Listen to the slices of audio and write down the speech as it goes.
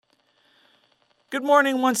Good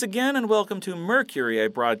morning once again, and welcome to Mercury, a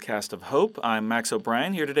broadcast of hope. I'm Max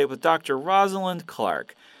O'Brien, here today with Dr. Rosalind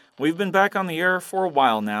Clark. We've been back on the air for a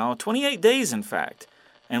while now, 28 days in fact,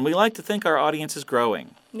 and we like to think our audience is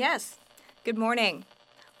growing. Yes. Good morning.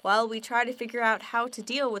 While we try to figure out how to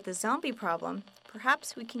deal with the zombie problem,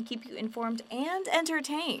 perhaps we can keep you informed and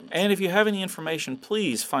entertained. And if you have any information,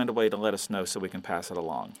 please find a way to let us know so we can pass it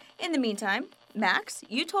along. In the meantime, Max,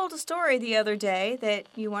 you told a story the other day that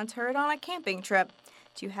you once heard on a camping trip.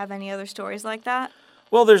 Do you have any other stories like that?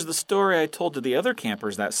 Well, there's the story I told to the other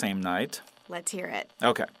campers that same night. Let's hear it.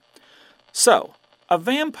 Okay. So, a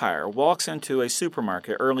vampire walks into a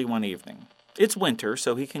supermarket early one evening. It's winter,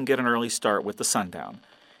 so he can get an early start with the sundown.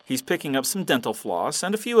 He's picking up some dental floss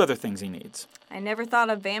and a few other things he needs. I never thought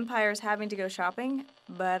of vampires having to go shopping,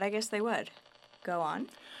 but I guess they would. Go on.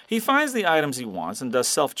 He finds the items he wants and does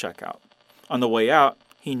self-checkout. On the way out,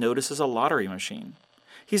 he notices a lottery machine.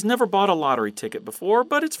 He's never bought a lottery ticket before,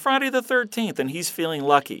 but it's Friday the 13th and he's feeling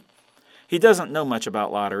lucky. He doesn't know much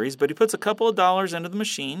about lotteries, but he puts a couple of dollars into the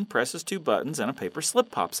machine, presses 2 buttons, and a paper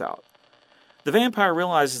slip pops out. The vampire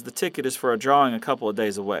realizes the ticket is for a drawing a couple of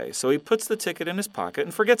days away, so he puts the ticket in his pocket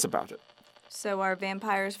and forgets about it. So are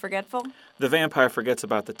vampires forgetful? The vampire forgets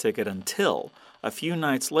about the ticket until a few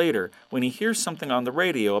nights later when he hears something on the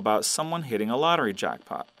radio about someone hitting a lottery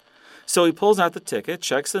jackpot. So he pulls out the ticket,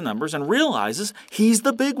 checks the numbers, and realizes he's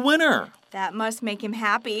the big winner. That must make him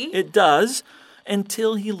happy. It does,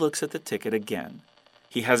 until he looks at the ticket again.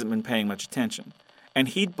 He hasn't been paying much attention, and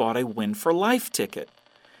he'd bought a Win for Life ticket.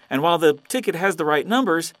 And while the ticket has the right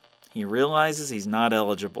numbers, he realizes he's not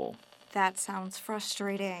eligible. That sounds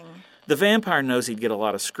frustrating. The vampire knows he'd get a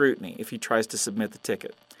lot of scrutiny if he tries to submit the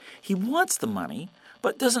ticket. He wants the money,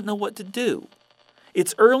 but doesn't know what to do.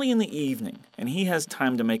 It's early in the evening, and he has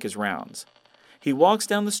time to make his rounds. He walks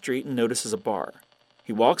down the street and notices a bar.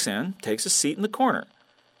 He walks in, takes a seat in the corner.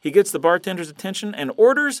 He gets the bartender's attention and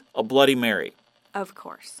orders a Bloody Mary. Of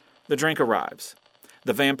course. The drink arrives.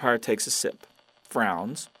 The vampire takes a sip,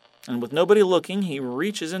 frowns, and with nobody looking, he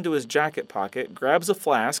reaches into his jacket pocket, grabs a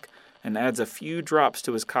flask, and adds a few drops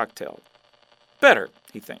to his cocktail. Better,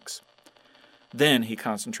 he thinks. Then he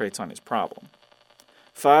concentrates on his problem.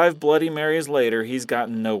 5 Bloody Marys later, he's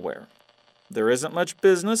gotten nowhere. There isn't much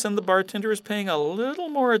business, and the bartender is paying a little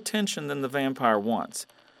more attention than the vampire wants.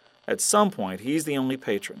 At some point, he's the only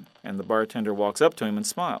patron, and the bartender walks up to him and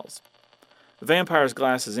smiles. The vampire's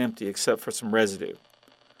glass is empty except for some residue.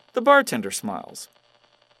 The bartender smiles.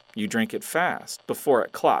 "You drink it fast, before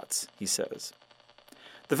it clots," he says.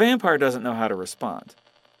 The vampire doesn't know how to respond.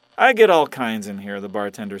 "I get all kinds in here," the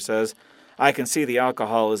bartender says. "I can see the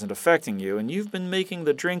alcohol isn't affecting you, and you've been making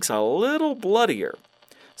the drinks a little bloodier.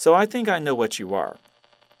 So I think I know what you are."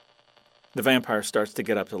 The vampire starts to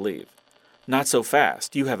get up to leave. "Not so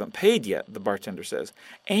fast. You haven't paid yet," the bartender says.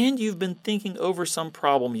 "And you've been thinking over some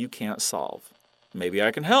problem you can't solve. Maybe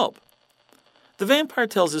I can help." The vampire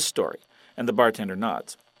tells his story, and the bartender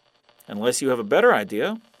nods. "Unless you have a better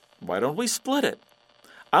idea, why don't we split it?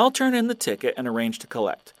 I'll turn in the ticket and arrange to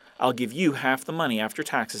collect. I'll give you half the money after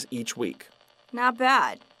taxes each week." Not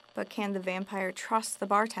bad. But can the vampire trust the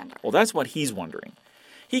bartender? Well, that's what he's wondering.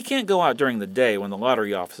 He can't go out during the day when the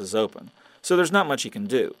lottery office is open, so there's not much he can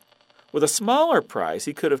do. With a smaller price,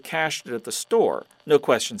 he could have cashed it at the store, no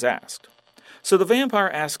questions asked. So the vampire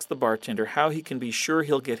asks the bartender how he can be sure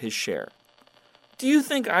he'll get his share. "Do you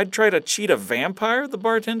think I'd try to cheat a vampire?" the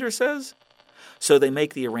bartender says. So they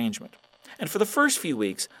make the arrangement. And for the first few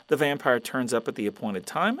weeks, the vampire turns up at the appointed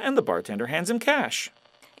time and the bartender hands him cash.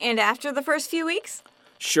 And after the first few weeks?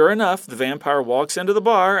 Sure enough, the vampire walks into the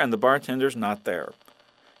bar and the bartender's not there.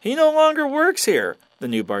 "He no longer works here," the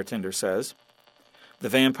new bartender says. The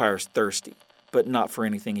vampire's thirsty, but not for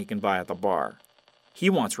anything he can buy at the bar. He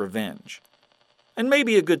wants revenge. And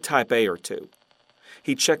maybe a good type A or two.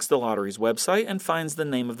 He checks the lottery's website and finds the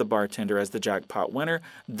name of the bartender as the jackpot winner,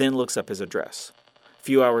 then looks up his address. A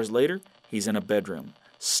few hours later, he's in a bedroom,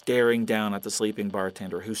 staring down at the sleeping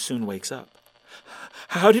bartender, who soon wakes up.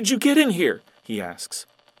 "How did you get in here?" he asks.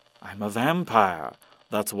 "I'm a vampire.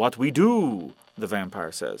 That's what we do," the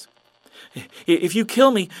vampire says. "If you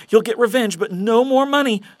kill me, you'll get revenge, but no more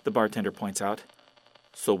money," the bartender points out.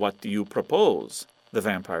 "So what do you propose?" the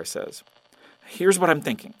vampire says. "Here's what I'm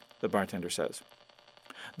thinking," the bartender says.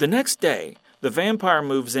 The next day, the vampire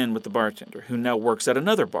moves in with the bartender, who now works at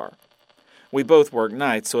another bar. "We both work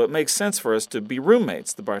nights, so it makes sense for us to be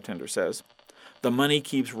roommates," the bartender says. The money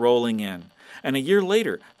keeps rolling in, and a year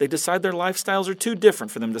later, they decide their lifestyles are too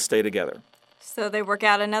different for them to stay together. So they work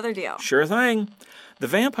out another deal. Sure thing. The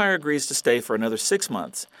vampire agrees to stay for another 6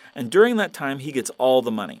 months, and during that time, he gets all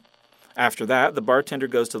the money. After that, the bartender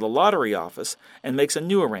goes to the lottery office and makes a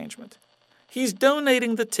new arrangement. He's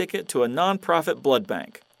donating the ticket to a nonprofit blood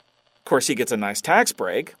bank. Of course, he gets a nice tax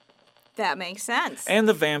break. That makes sense. And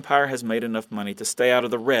the vampire has made enough money to stay out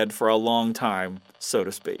of the red for a long time, so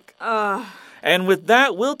to speak. And with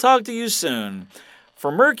that, we'll talk to you soon.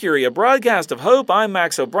 For Mercury, a broadcast of hope, I'm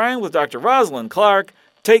Max O'Brien with Dr. Rosalind Clark.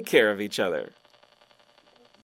 Take care of each other.